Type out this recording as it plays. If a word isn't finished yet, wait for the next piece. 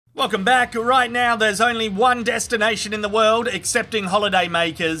Welcome back. Right now, there's only one destination in the world accepting holiday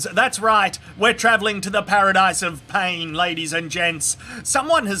makers. That's right, we're traveling to the paradise of pain, ladies and gents.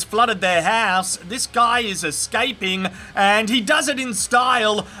 Someone has flooded their house. This guy is escaping, and he does it in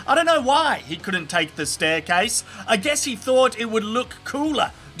style. I don't know why he couldn't take the staircase. I guess he thought it would look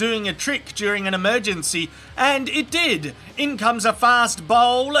cooler doing a trick during an emergency, and it did. In comes a fast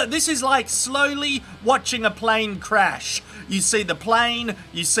bowl. This is like slowly watching a plane crash. You see the plane,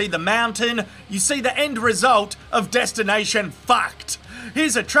 you see the mountain, you see the end result of destination fucked.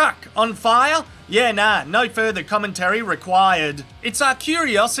 Here's a truck on fire. Yeah, nah, no further commentary required. It's our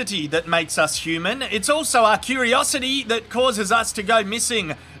curiosity that makes us human. It's also our curiosity that causes us to go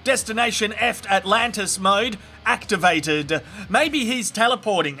missing. Destination F'd Atlantis mode activated. Maybe he's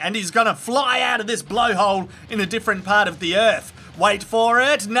teleporting and he's gonna fly out of this blowhole in a different part of the earth. Wait for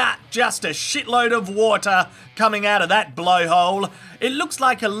it. Nah, just a shitload of water coming out of that blowhole. It looks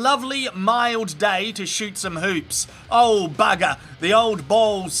like a lovely, mild day to shoot some hoops. Oh, bugger. The old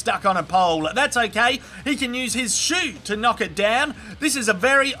ball stuck on a pole. That's okay. He can use his shoe to knock it down. This is a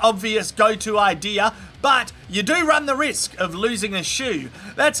very obvious go-to idea, but you do run the risk of losing a shoe.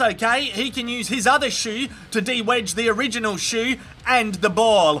 That's okay. He can use his other shoe to de-wedge the original shoe and the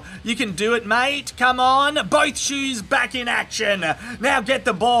ball. You can do it, mate. Come on. Both shoes back in action. Now get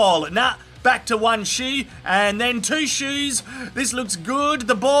the ball. Nah. Back to one shoe, and then two shoes. This looks good.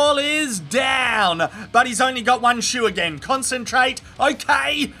 The ball is down, but he's only got one shoe again. Concentrate.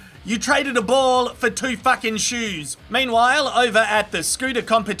 Okay. You traded a ball for two fucking shoes. Meanwhile, over at the scooter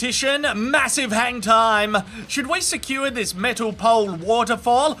competition, massive hang time. Should we secure this metal pole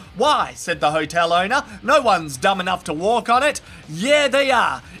waterfall? Why, said the hotel owner. No one's dumb enough to walk on it. Yeah, they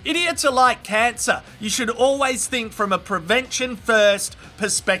are. Idiots are like cancer. You should always think from a prevention first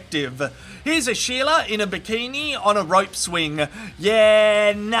perspective. Here's a Sheila in a bikini on a rope swing.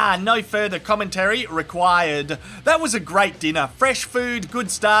 Yeah, nah, no further commentary required. That was a great dinner. Fresh food, good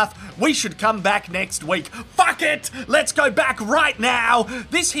stuff. We should come back next week. Fuck it! Let's go back right now!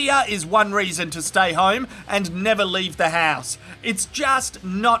 This here is one reason to stay home and never leave the house. It's just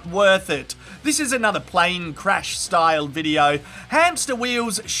not worth it. This is another plane crash style video. Hamster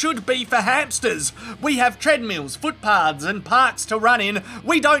wheels should be for hamsters. We have treadmills, footpaths and parks to run in.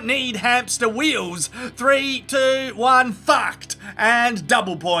 We don't need hamster wheels. 3, 2, 1, fucked. And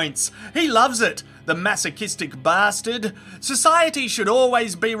double points. He loves it. The masochistic bastard. Society should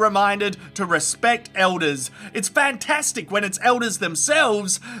always be reminded to respect elders. It's fantastic when it's elders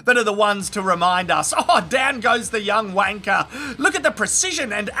themselves that are the ones to remind us. Oh, down goes the young wanker. Look at the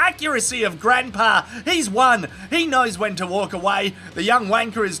precision and accuracy of Grandpa. He's won. He knows when to walk away. The young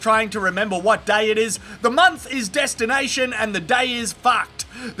wanker is trying to remember what day it is. The month is destination and the day is fucked.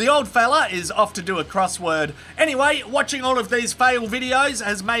 The old fella is off to do a crossword. Anyway, watching all of these fail videos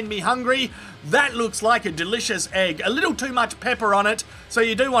has made me hungry. That looks like a delicious egg. A little too much pepper on it, so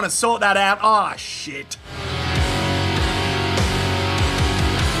you do want to sort that out. Oh, shit.